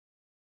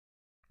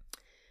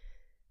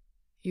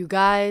You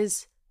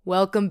guys,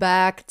 welcome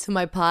back to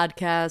my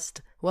podcast.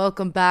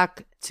 Welcome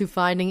back to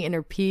Finding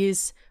Inner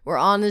Peace. We're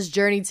on this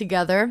journey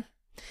together.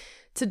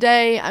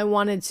 Today, I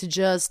wanted to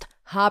just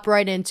hop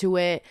right into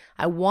it.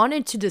 I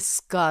wanted to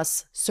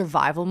discuss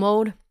survival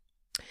mode.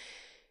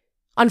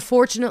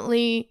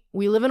 Unfortunately,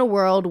 we live in a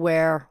world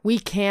where we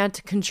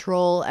can't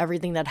control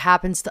everything that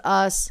happens to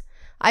us.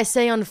 I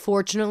say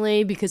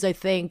unfortunately because I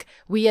think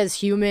we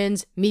as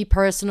humans, me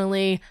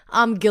personally,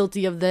 I'm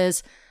guilty of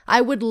this. I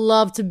would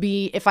love to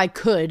be, if I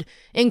could,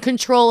 in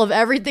control of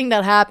everything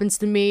that happens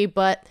to me,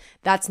 but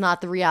that's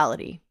not the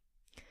reality.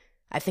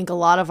 I think a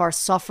lot of our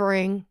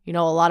suffering, a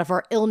lot of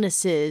our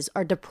illnesses,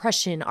 our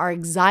depression, our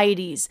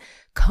anxieties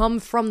come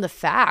from the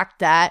fact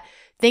that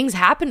things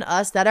happen to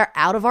us that are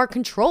out of our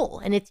control,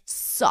 and it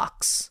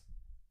sucks.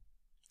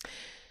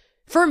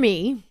 For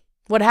me,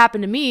 what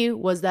happened to me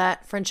was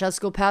that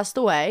Francesco passed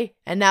away,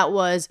 and that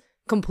was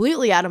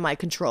completely out of my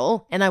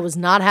control, and I was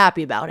not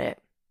happy about it.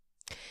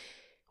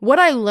 What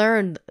I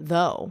learned,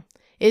 though,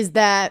 is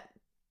that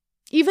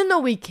even though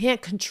we can't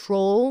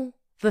control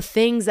the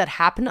things that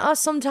happen to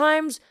us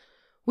sometimes,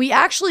 we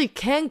actually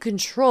can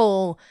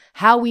control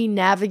how we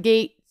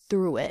navigate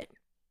through it.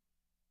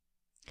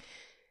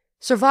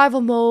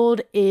 Survival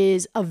mode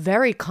is a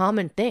very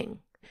common thing.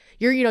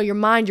 Your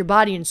mind, your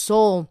body, and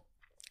soul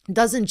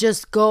doesn't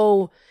just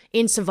go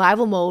in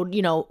survival mode,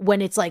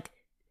 when it's like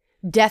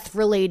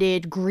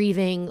death-related,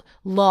 grieving,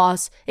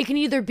 loss. It can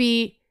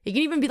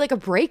even be like a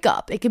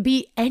breakup. It could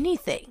be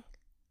anything.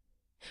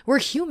 We're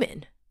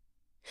human.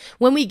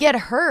 When we get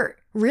hurt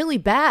really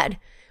bad,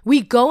 we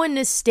go in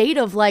this state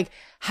of like,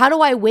 how do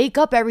I wake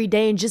up every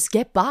day and just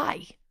get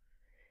by?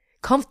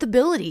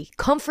 Comfortability,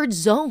 comfort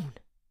zone.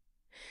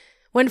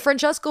 When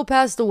Francesco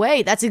passed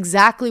away, that's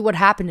exactly what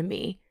happened to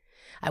me.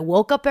 I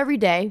woke up every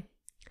day.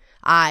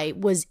 I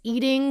was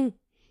eating,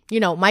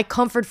 my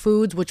comfort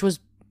foods, which was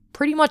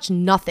pretty much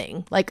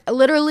nothing. Like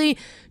literally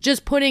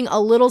just putting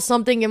a little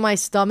something in my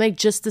stomach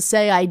just to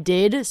say I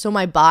did so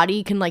my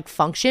body can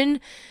function.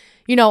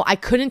 I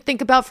couldn't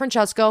think about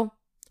Francesco.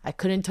 I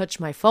couldn't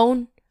touch my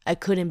phone. I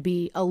couldn't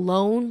be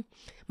alone.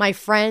 My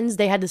friends,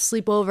 they had to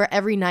sleep over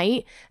every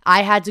night.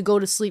 I had to go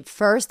to sleep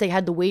first. They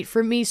had to wait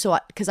for me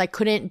because I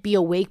couldn't be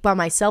awake by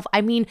myself.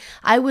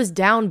 I was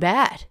down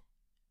bad.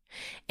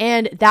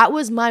 And that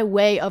was my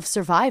way of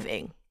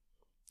surviving.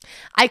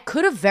 I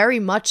could have very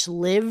much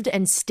lived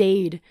and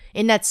stayed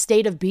in that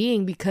state of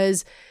being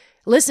because,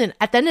 listen,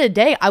 at the end of the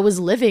day, I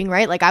was living,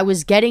 right? Like I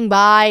was getting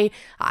by.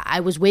 I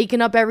was waking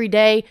up every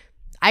day.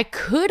 I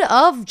could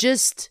have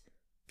just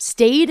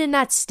stayed in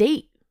that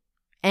state.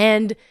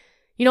 And,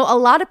 a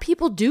lot of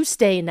people do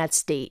stay in that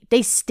state.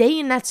 They stay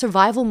in that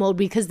survival mode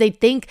because they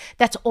think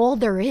that's all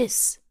there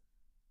is.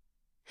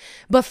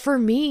 But for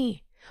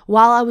me,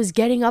 while I was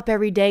getting up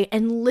every day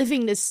and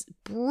living this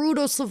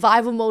brutal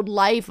survival mode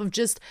life of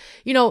just,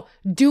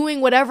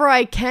 doing whatever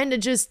I can to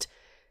just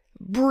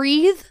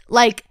breathe,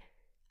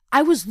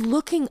 I was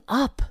looking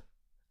up.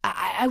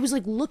 I was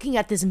looking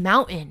at this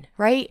mountain,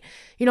 right?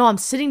 I'm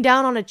sitting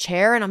down on a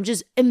chair and I'm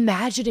just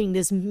imagining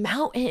this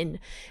mountain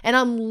and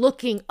I'm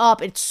looking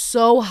up. It's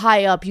so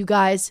high up, you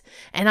guys.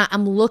 And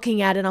I'm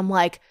looking at it. I'm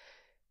like,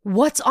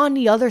 what's on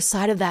the other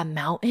side of that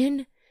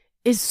mountain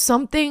is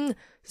something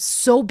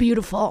so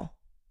beautiful.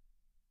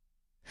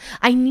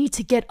 I need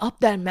to get up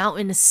that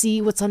mountain to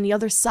see what's on the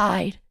other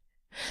side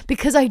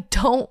because I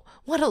don't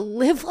want to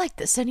live like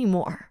this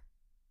anymore.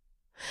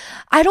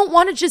 I don't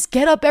want to just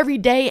get up every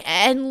day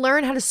and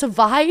learn how to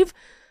survive.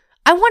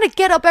 I want to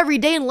get up every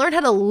day and learn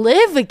how to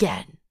live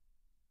again.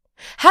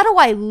 How do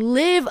I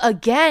live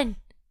again?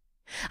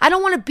 I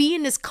don't want to be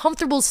in this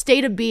comfortable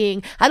state of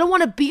being. I don't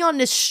want to be on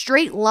this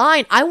straight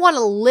line. I want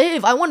to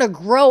live. I want to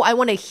grow. I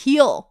want to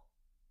heal.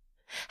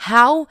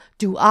 How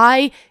do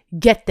I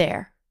get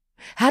there?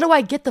 How do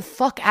I get the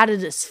fuck out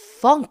of this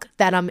funk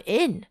that I'm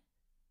in?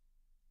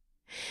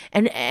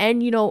 And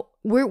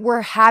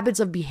we're habits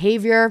of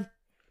behavior.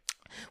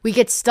 We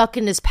get stuck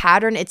in this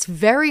pattern. It's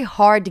very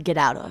hard to get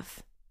out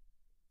of.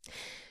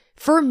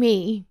 For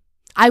me,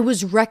 I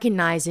was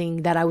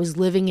recognizing that I was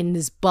living in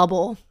this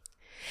bubble.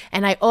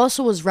 And I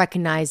also was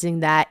recognizing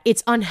that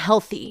it's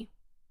unhealthy.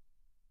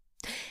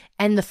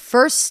 And the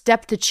first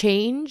step to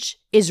change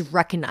is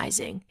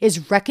recognition.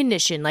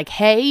 Like,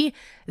 hey,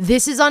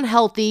 this is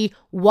unhealthy.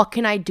 What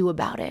can I do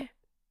about it?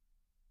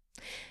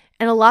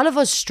 And a lot of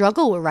us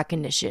struggle with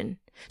recognition.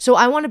 So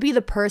I want to be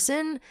the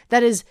person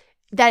that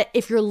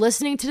if you're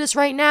listening to this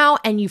right now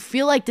and you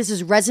feel like this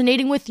is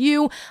resonating with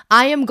you,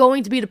 I am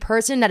going to be the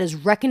person that is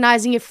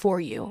recognizing it for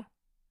you.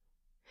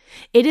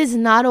 It is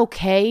not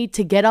okay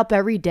to get up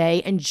every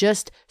day and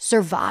just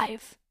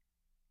survive.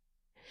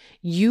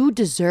 You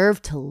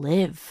deserve to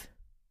live.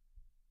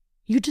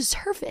 You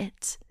deserve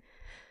it.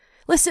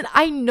 Listen,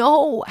 I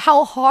know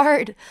how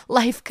hard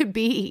life could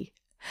be.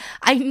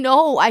 I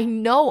know,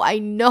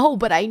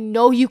 but I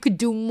know you could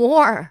do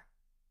more.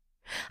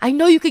 I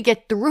know you could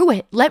get through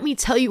it. Let me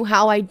tell you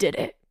how I did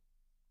it.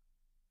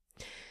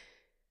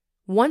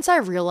 Once I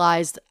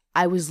realized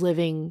I was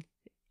living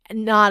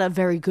not a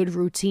very good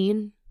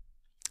routine,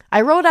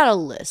 I wrote out a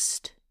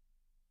list.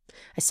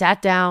 I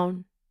sat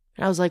down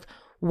and I was like,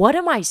 what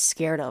am I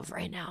scared of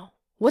right now?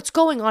 What's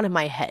going on in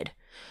my head?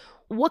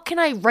 What can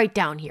I write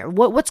down here?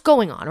 What's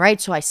going on,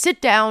 right? So I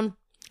sit down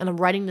and I'm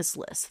writing this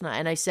list.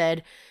 And I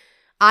said,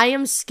 I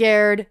am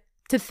scared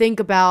to think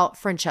about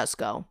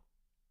Francesco.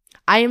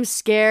 I am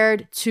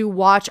scared to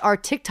watch our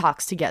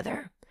TikToks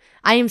together.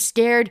 I am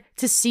scared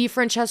to see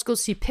Francesco,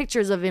 see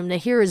pictures of him, to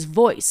hear his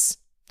voice.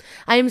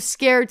 I am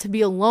scared to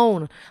be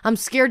alone. I'm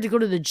scared to go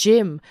to the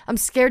gym. I'm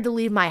scared to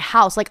leave my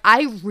house. Like,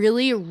 I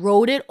really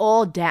wrote it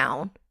all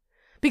down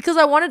because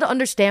I wanted to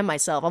understand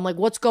myself. I'm like,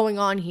 what's going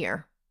on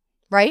here?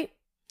 Right?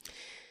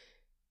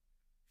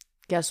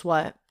 Guess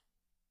what?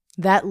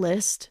 That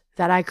list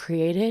that I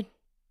created,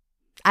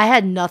 I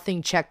had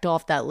nothing checked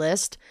off that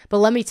list. But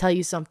let me tell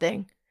you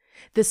something.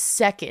 The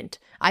second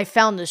I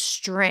found the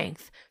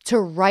strength to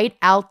write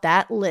out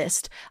that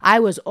list, I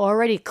was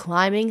already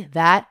climbing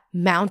that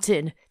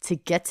mountain to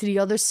get to the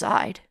other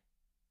side.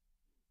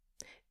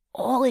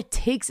 All it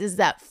takes is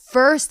that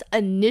first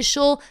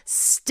initial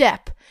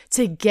step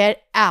to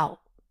get out.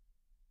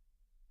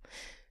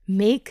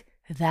 Make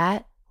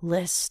that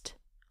list.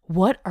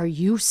 What are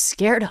you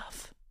scared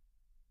of?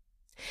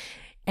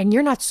 And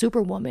you're not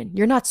Superwoman.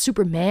 You're not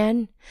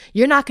Superman.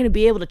 You're not going to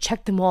be able to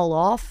check them all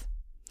off.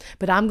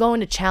 But I'm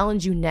going to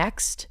challenge you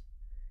next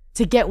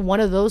to get one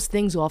of those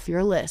things off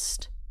your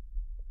list.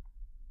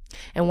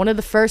 And one of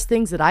the first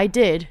things that I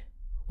did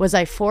was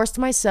I forced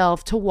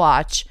myself to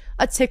watch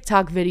a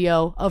TikTok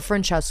video of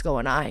Francesco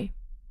and I.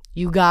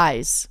 You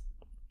guys,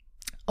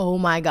 oh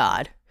my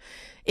God.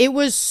 It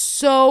was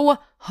so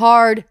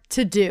hard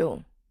to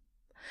do.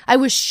 I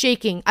was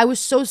shaking. I was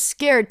so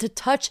scared to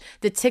touch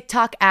the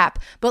TikTok app.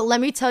 But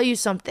let me tell you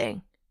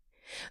something.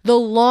 The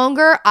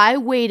longer I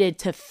waited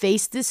to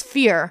face this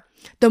fear,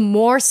 the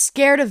more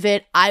scared of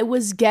it I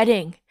was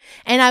getting.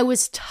 And I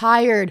was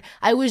tired.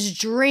 I was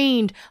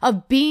drained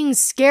of being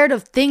scared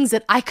of things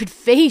that I could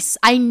face.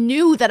 I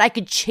knew that I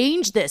could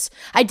change this.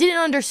 I didn't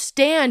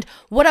understand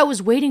what I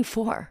was waiting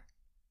for.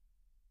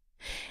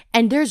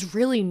 And there's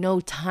really no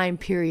time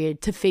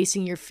period to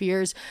facing your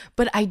fears,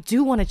 but I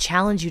do want to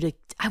challenge you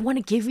I want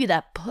to give you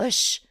that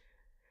push.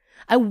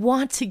 I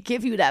want to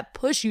give you that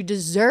push. You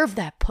deserve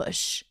that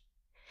push.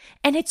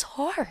 And it's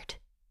hard.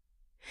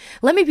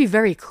 Let me be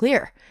very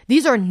clear.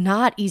 These are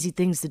not easy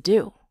things to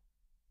do.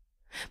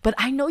 But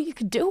I know you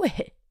can do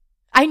it.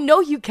 I know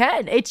you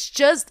can. It's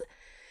just,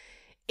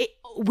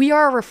 we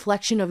are a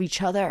reflection of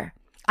each other.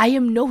 I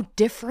am no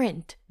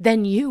different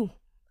than you.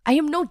 I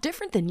am no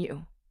different than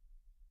you.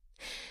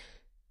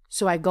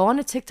 So I go on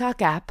a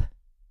TikTok app.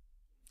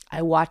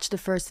 I watch the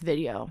first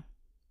video.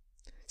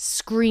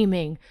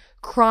 Screaming,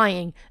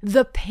 crying,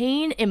 the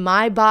pain in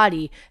my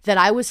body that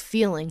I was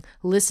feeling,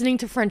 listening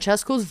to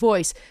Francesco's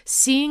voice,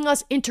 seeing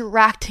us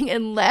interacting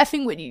and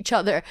laughing with each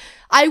other.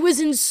 I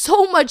was in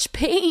so much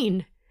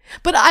pain,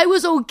 but I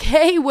was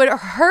okay with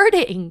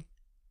hurting.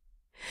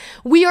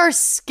 We are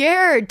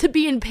scared to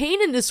be in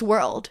pain in this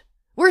world.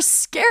 We're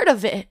scared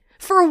of it.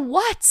 For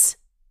what?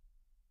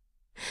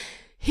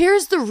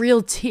 Here's the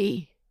real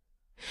tea.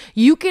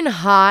 You can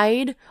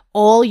hide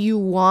all you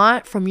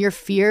want from your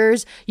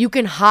fears. You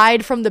can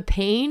hide from the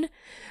pain,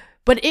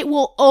 but it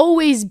will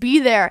always be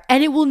there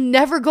and it will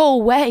never go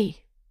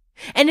away.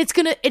 And it's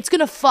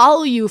gonna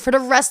follow you for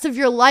the rest of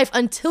your life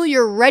until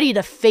you're ready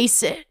to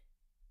face it.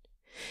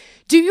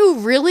 Do you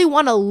really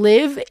want to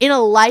live in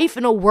a life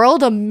in a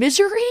world of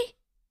misery?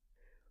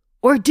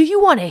 Or do you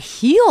want to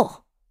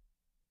heal?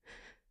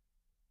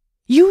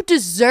 You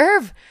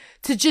deserve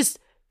to just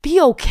be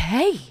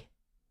okay.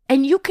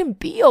 And you can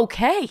be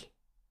okay.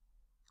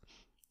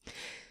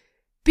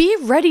 Be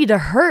ready to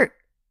hurt.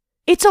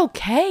 It's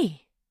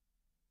okay.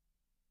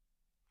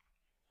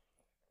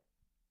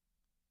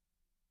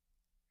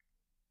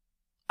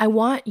 I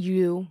want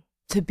you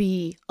to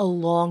be a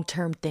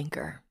long-term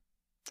thinker,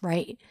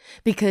 right?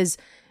 Because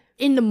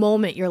in the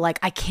moment, you're like,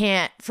 I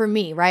can't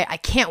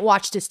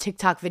watch this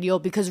TikTok video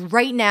because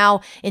right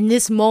now, in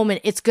this moment,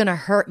 it's going to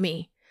hurt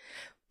me.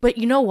 But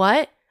you know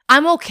what?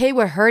 I'm okay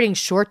with hurting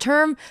short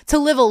term to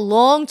live a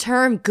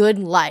long-term good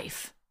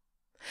life.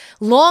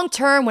 Long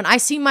term, when I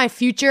see my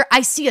future,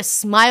 I see a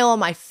smile on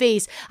my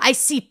face. I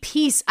see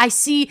peace. I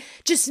see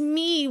just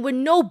me with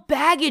no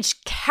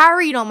baggage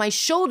carried on my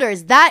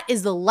shoulders. That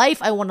is the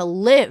life I want to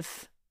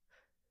live.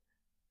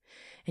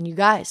 And you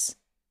guys,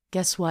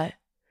 guess what?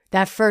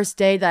 That first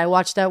day that I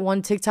watched that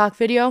one TikTok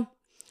video,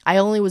 I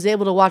only was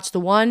able to watch the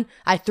one.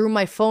 I threw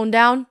my phone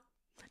down.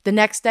 The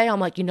next day,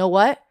 I'm like, you know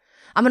what?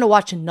 I'm going to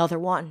watch another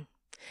one.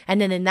 And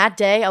then in that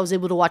day, I was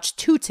able to watch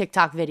 2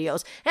 TikTok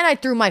videos and I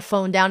threw my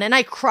phone down and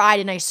I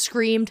cried and I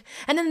screamed.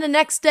 And then the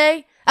next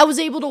day, I was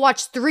able to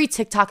watch 3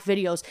 TikTok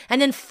videos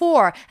and then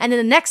 4. And then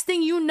the next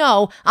thing you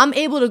know, I'm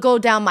able to go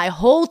down my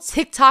whole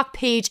TikTok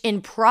page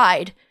in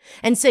pride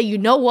and say, you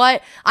know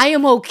what? I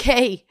am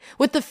okay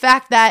with the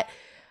fact that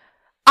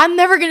I'm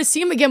never going to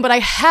see him again, but I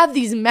have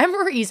these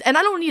memories and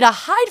I don't need to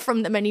hide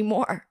from them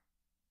anymore.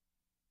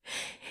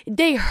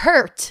 They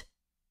hurt.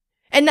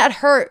 And that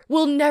hurt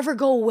will never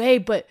go away,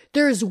 but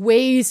there's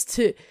ways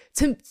to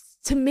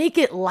make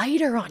it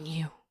lighter on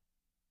you.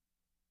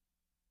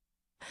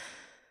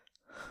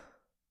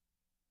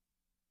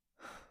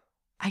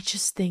 I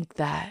just think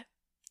that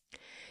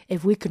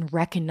if we can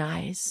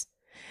recognize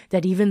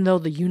that even though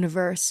the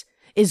universe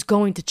is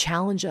going to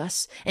challenge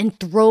us and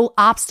throw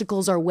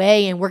obstacles our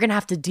way and we're going to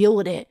have to deal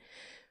with it,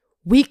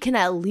 we can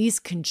at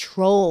least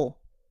control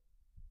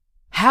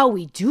how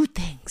we do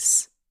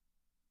things.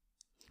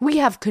 We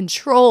have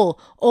control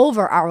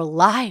over our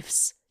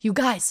lives. You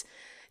guys,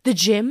 the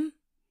gym,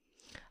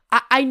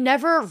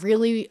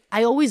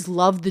 I always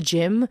loved the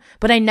gym,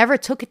 but I never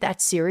took it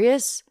that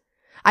serious.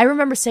 I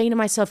remember saying to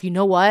myself, you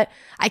know what?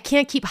 I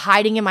can't keep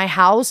hiding in my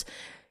house.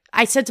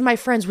 I said to my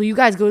friends, will you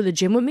guys go to the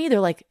gym with me? They're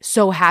like,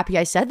 so happy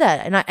I said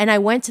that. And I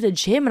went to the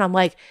gym and I'm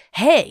like,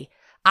 hey,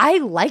 I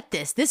like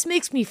this. This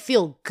makes me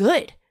feel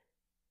good.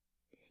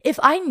 If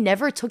I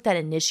never took that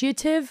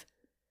initiative,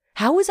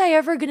 how was I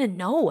ever going to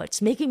know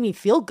what's making me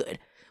feel good?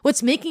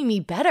 What's making me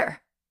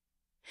better?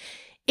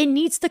 It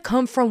needs to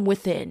come from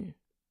within.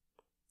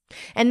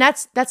 And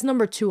that's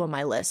number 2 on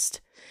my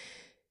list.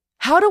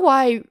 How do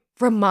I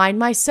remind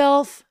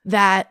myself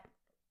that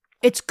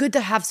it's good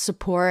to have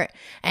support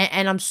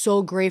and I'm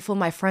so grateful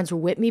my friends were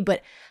with me,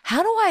 but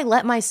how do I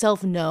let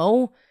myself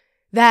know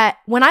that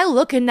when I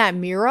look in that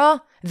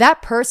mirror,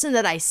 that person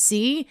that I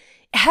see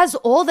has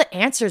all the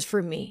answers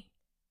for me?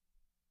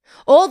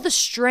 All the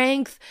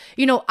strength,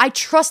 I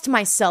trust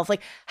myself.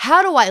 Like,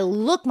 how do I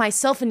look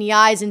myself in the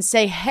eyes and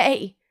say,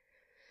 hey,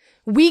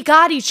 we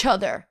got each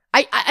other.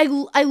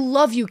 I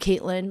love you,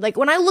 Caitlin. Like,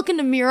 when I look in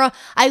the mirror,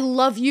 I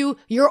love you.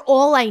 You're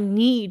all I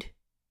need.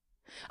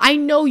 I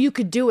know you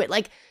could do it.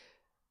 Like,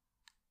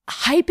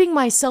 hyping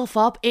myself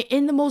up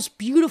in the most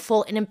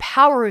beautiful and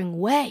empowering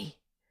way.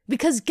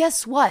 Because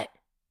guess what?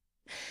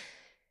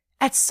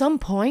 At some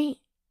point,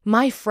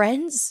 my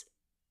friends,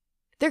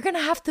 they're going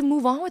to have to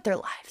move on with their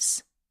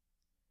lives.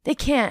 They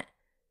can't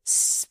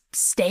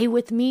stay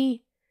with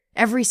me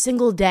every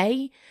single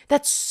day.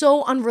 That's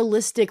so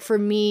unrealistic for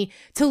me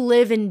to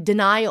live in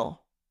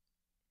denial.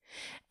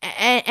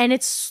 And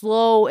it's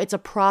slow, it's a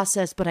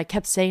process, but I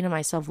kept saying to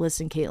myself,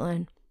 listen,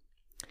 Caitlin,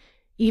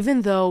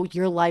 even though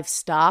your life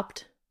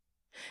stopped,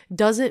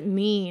 doesn't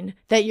mean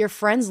that your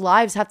friends'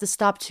 lives have to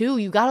stop too.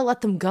 You got to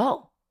let them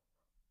go.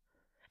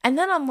 And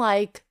then I'm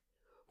like,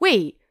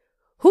 wait,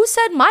 who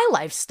said my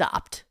life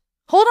stopped?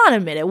 Hold on a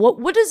minute.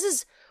 What is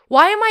this?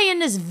 Why am I in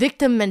this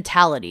victim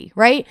mentality,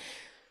 right?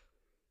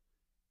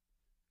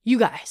 You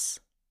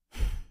guys,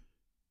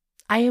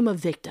 I am a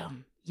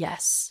victim,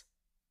 yes.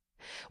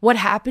 What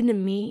happened to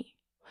me,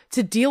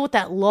 to deal with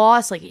that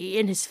loss, like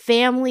in his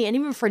family and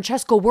even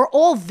Francesco, we're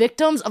all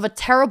victims of a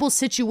terrible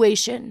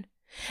situation.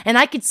 And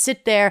I could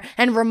sit there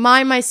and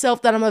remind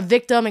myself that I'm a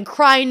victim and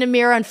cry in the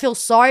mirror and feel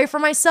sorry for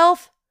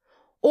myself.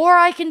 Or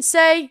I can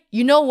say,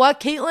 you know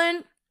what,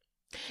 Caitlin?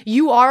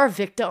 You are a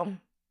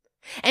victim.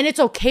 And it's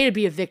okay to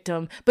be a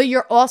victim, but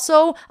you're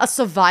also a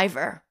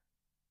survivor.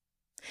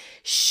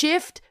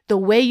 Shift the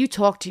way you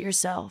talk to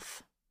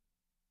yourself.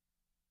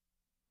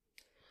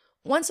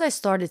 Once I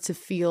started to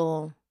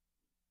feel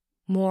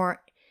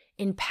more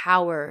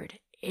empowered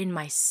in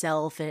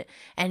myself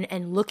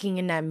and looking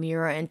in that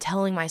mirror and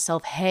telling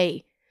myself,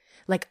 hey,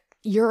 like,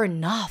 you're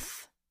enough.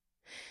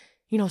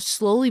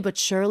 Slowly but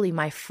surely,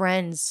 my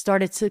friends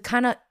started to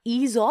kind of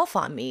ease off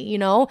on me,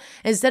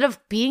 Instead of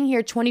being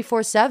here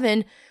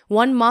 24/7,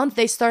 1 month,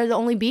 they started to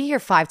only be here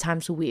 5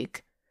 times a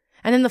week.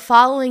 And then the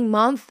following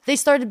month, they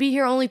started to be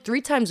here only 3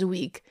 times a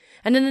week.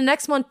 And then the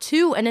next month,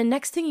 2. And the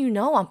next thing you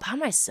know, I'm by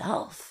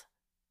myself.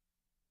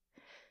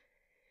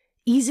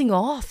 Easing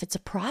off, it's a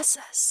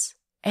process.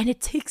 And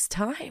it takes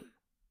time.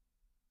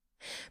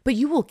 But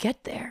you will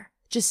get there.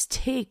 Just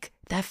take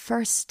that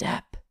first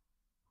step.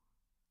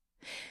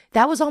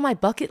 That was on my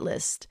bucket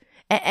list.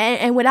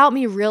 And without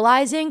me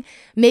realizing,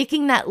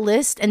 making that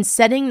list and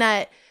setting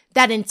that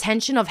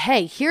intention of,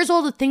 hey, here's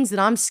all the things that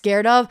I'm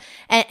scared of.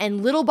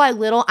 And little by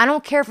little, I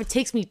don't care if it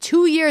takes me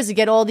 2 years to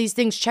get all these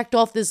things checked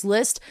off this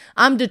list.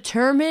 I'm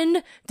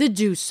determined to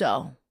do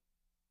so.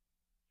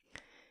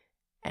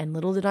 And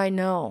little did I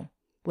know,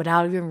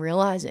 without even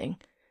realizing,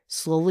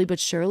 slowly but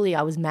surely,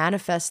 I was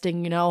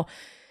manifesting,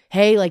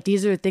 hey, like,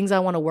 these are the things I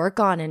want to work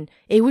on. And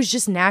it was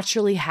just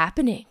naturally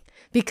happening.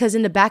 Because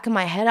in the back of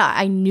my head,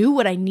 I knew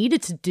what I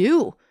needed to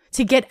do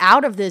to get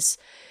out of this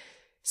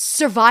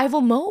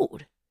survival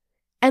mode.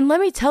 And let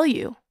me tell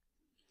you,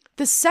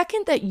 the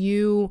second that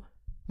you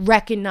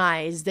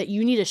recognize that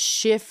you need to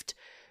shift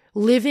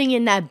living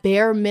in that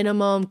bare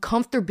minimum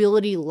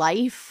comfortability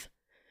life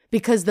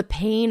because the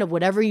pain of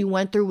whatever you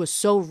went through was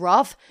so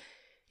rough,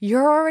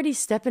 you're already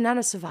stepping out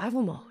of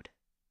survival mode.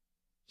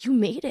 You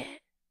made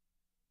it.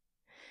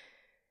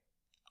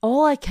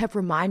 All I kept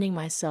reminding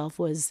myself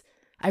was,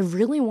 I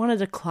really wanted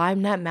to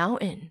climb that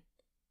mountain.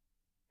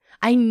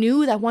 I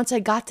knew that once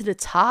I got to the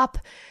top,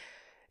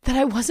 that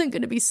I wasn't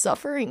going to be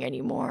suffering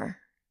anymore.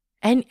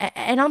 And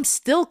I'm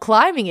still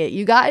climbing it,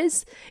 you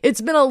guys.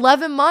 It's been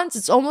 11 months,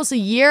 it's almost a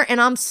year, and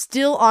I'm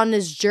still on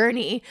this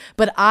journey,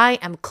 but I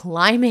am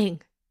climbing.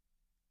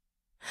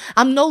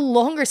 I'm no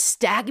longer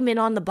stagnant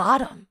on the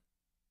bottom.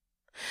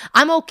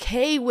 I'm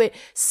okay with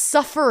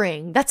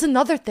suffering. That's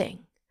another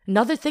thing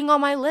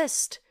on my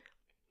list.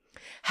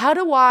 How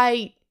do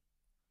I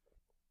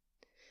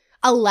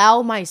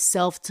allow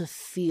myself to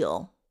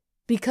feel.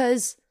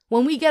 Because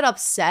when we get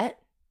upset,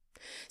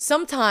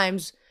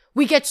 sometimes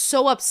we get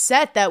so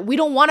upset that we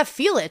don't want to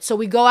feel it. So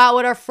we go out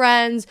with our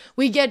friends,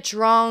 we get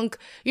drunk,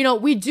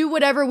 we do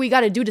whatever we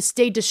got to do to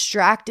stay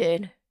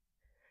distracted.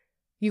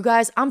 You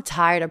guys, I'm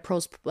tired of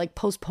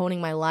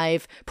postponing my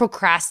life,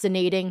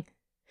 procrastinating.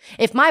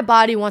 If my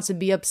body wants to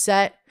be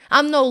upset,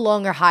 I'm no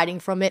longer hiding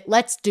from it.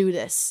 Let's do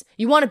this.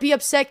 You want to be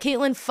upset,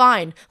 Caitlin?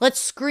 Fine. Let's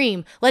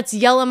scream. Let's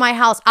yell in my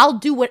house. I'll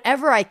do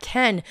whatever I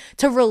can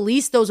to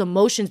release those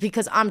emotions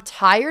because I'm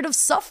tired of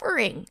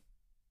suffering.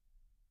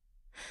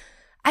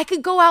 I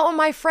could go out with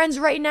my friends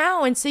right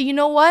now and say, you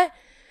know what?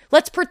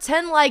 Let's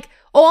pretend like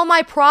all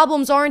my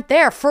problems aren't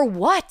there. For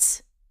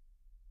what?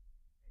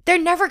 They're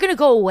never going to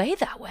go away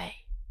that way.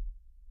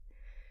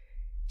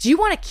 Do you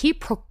want to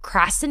keep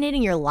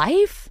procrastinating your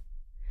life?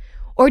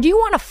 Or do you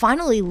want to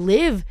finally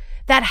live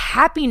that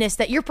happiness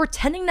that you're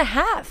pretending to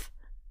have?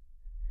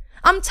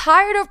 I'm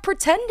tired of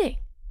pretending.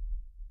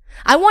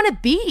 I want to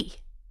be.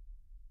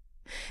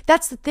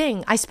 That's the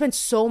thing. I spent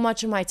so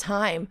much of my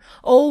time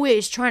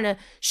always trying to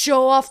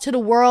show off to the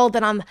world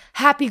that I'm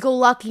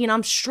happy-go-lucky and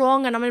I'm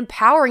strong and I'm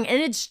empowering,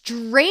 and it's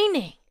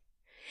draining.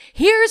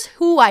 Here's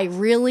who I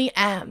really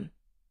am.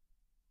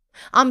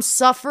 I'm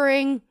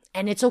suffering,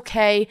 and it's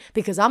okay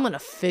because I'm going to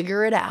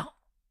figure it out.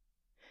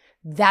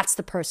 That's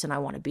the person I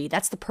want to be.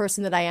 That's the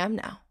person that I am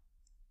now.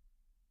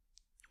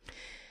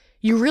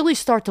 You really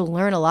start to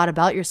learn a lot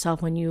about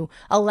yourself when you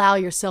allow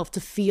yourself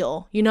to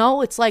feel.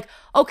 It's like,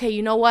 okay,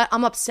 you know what?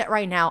 I'm upset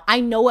right now.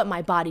 I know what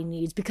my body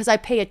needs because I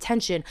pay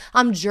attention.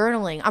 I'm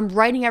journaling. I'm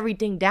writing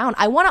everything down.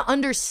 I want to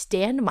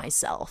understand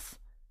myself.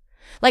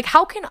 Like,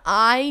 how can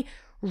I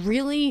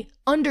really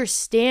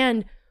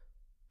understand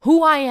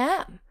who I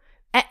am?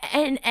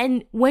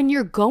 And when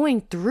you're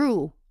going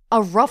through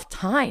a rough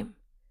time,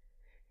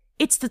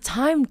 it's the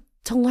time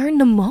to learn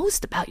the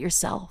most about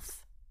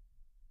yourself.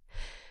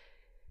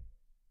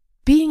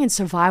 Being in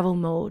survival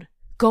mode,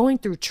 going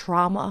through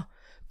trauma,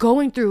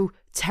 going through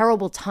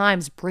terrible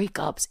times,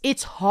 breakups,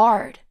 it's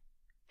hard.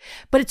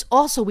 But it's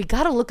also, we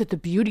got to look at the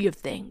beauty of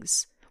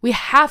things. We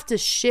have to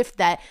shift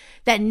that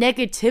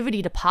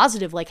negativity to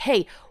positive. Like,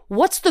 hey,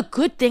 what's the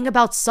good thing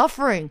about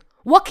suffering?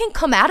 What can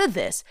come out of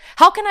this?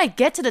 How can I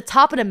get to the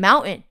top of the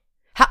mountain?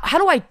 How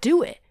do I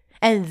do it?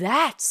 And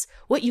that's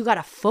what you got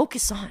to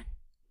focus on.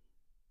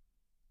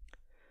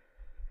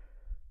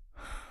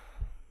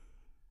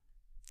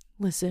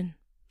 Listen.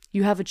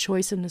 You have a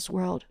choice in this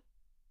world.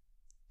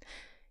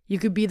 You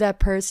could be that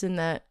person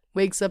that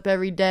wakes up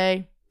every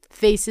day,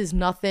 faces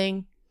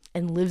nothing,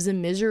 and lives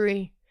in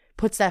misery,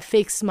 puts that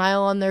fake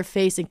smile on their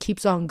face and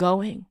keeps on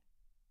going.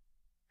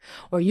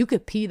 Or you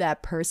could be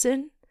that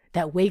person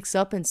that wakes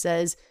up and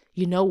says,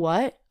 you know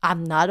what?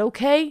 I'm not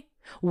okay.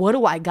 What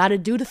do I got to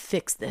do to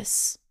fix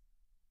this?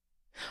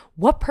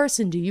 What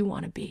person do you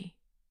want to be?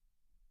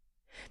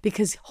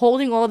 Because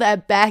holding all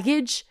that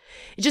baggage,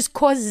 it just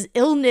causes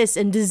illness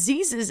and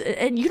diseases,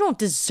 and you don't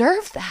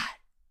deserve that.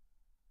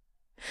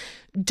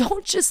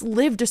 Don't just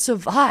live to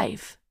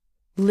survive.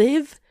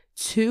 Live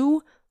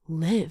to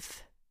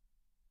live.